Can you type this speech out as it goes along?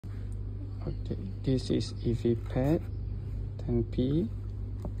Okay, this is EVPAD 10P.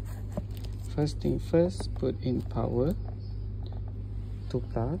 First thing first, put in power to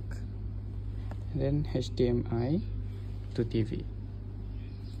plug, and then HDMI to TV.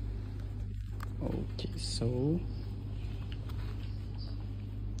 Okay, so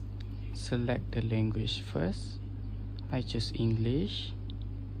select the language first. I choose English.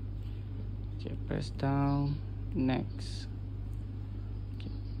 Okay, press down. Next. Okay.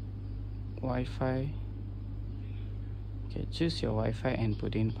 Wi-Fi. Okay, choose your Wi-Fi and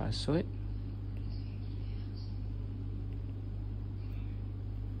put in password.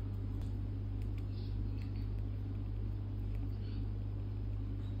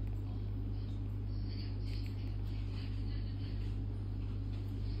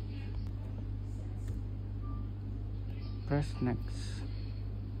 Press next,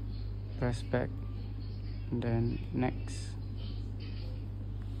 press back, then next.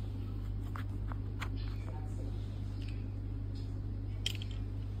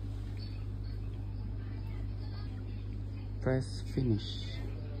 Press finish.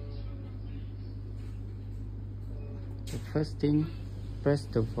 The first thing, press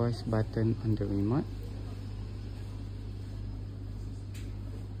the voice button on the remote,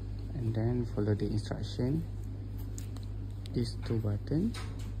 and then follow the instruction. These two buttons,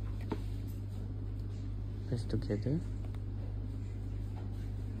 press together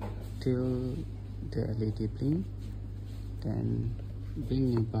till the LED blink, then blink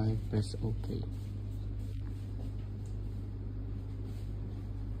nearby, press OK.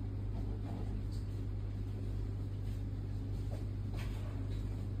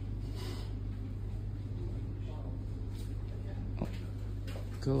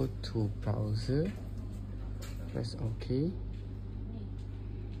 Go to browser, press OK,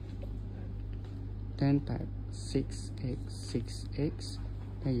 then type 6x6x,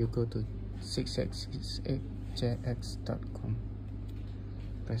 then you go to 6x6xjx.com,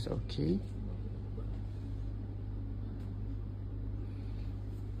 press OK,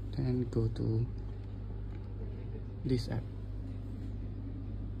 then go to this app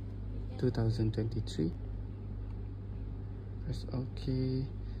 2023, press OK,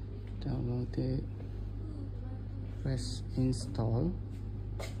 download it, press install,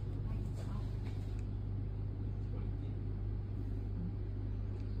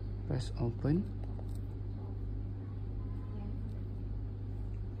 press open,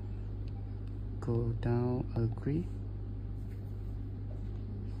 go down, agree,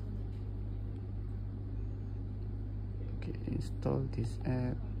 okay, install this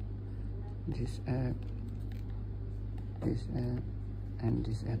app, this app, this app, and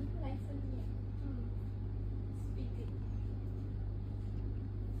this app.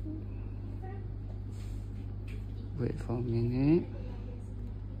 Wait for a minute.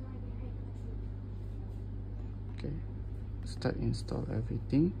 Okay, start install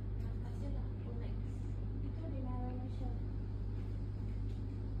everything.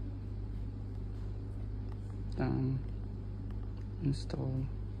 Done. Install.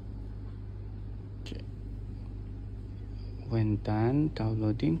 Okay. When done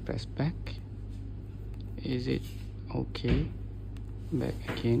downloading, press back. Is it okay? Back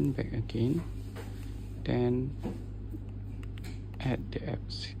again. Then add the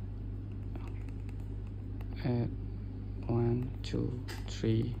apps. Add 1, 2,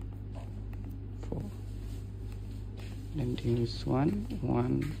 3, 4. Then this 1,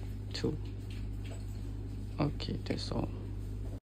 1, 2. Okay, that's all.